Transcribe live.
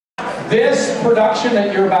This production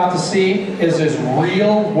that you're about to see is as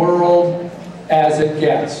real world as it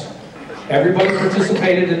gets. Everybody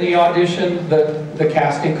participated in the audition, the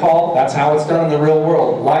casting call. That's how it's done in the real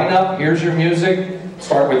world. Line up, here's your music,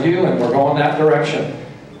 start with you, and we're going that direction.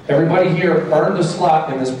 Everybody here earned a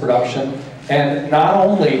slot in this production, and not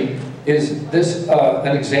only is this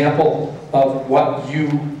an example of what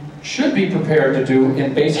you should be prepared to do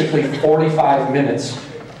in basically 45 minutes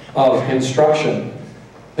of instruction,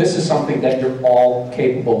 this is something that you're all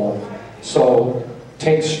capable of. So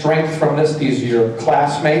take strength from this. These are your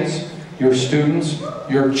classmates, your students,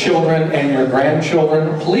 your children, and your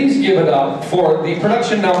grandchildren. Please give it up for the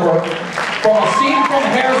production number from a scene from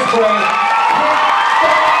Hairspray.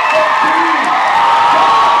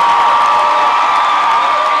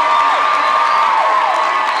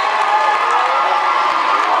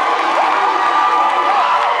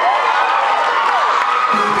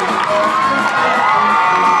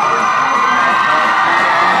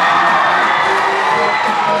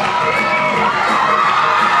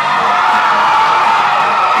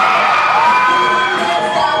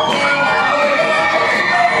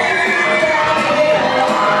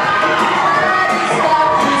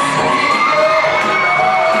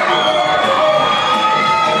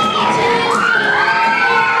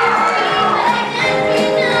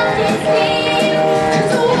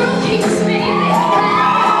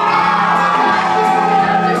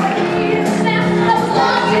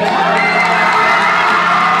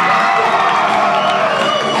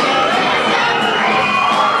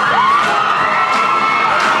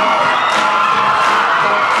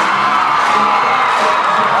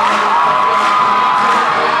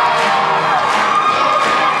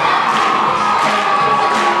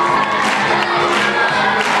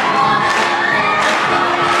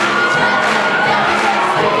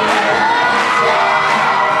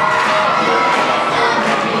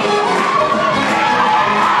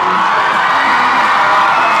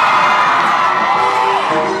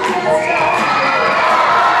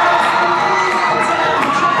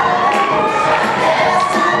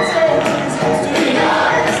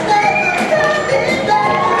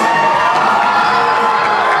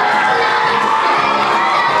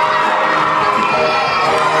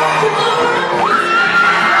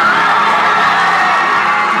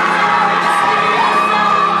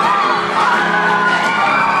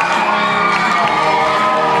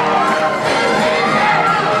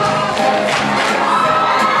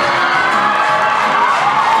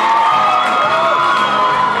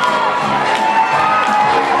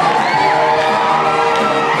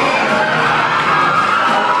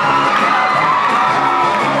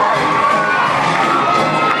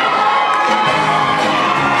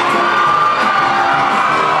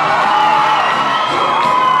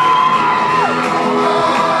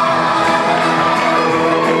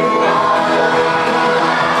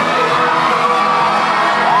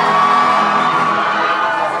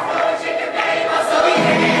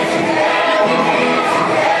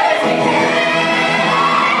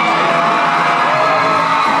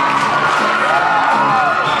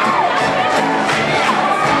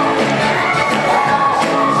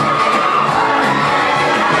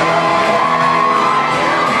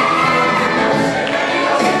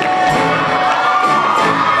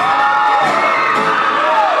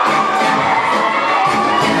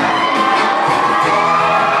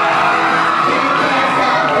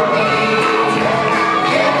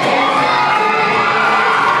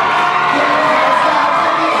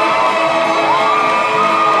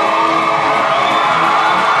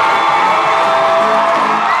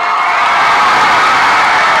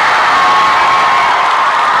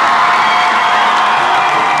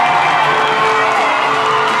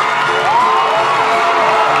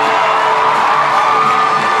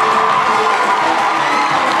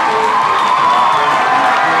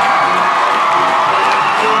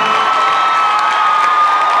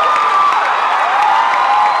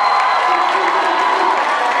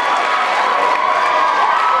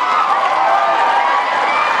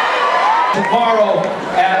 Tomorrow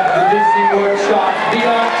at the Disney Workshop. Be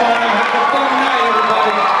on time. Have a fun night,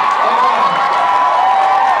 everybody.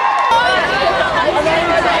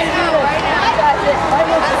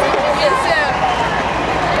 Bye-bye.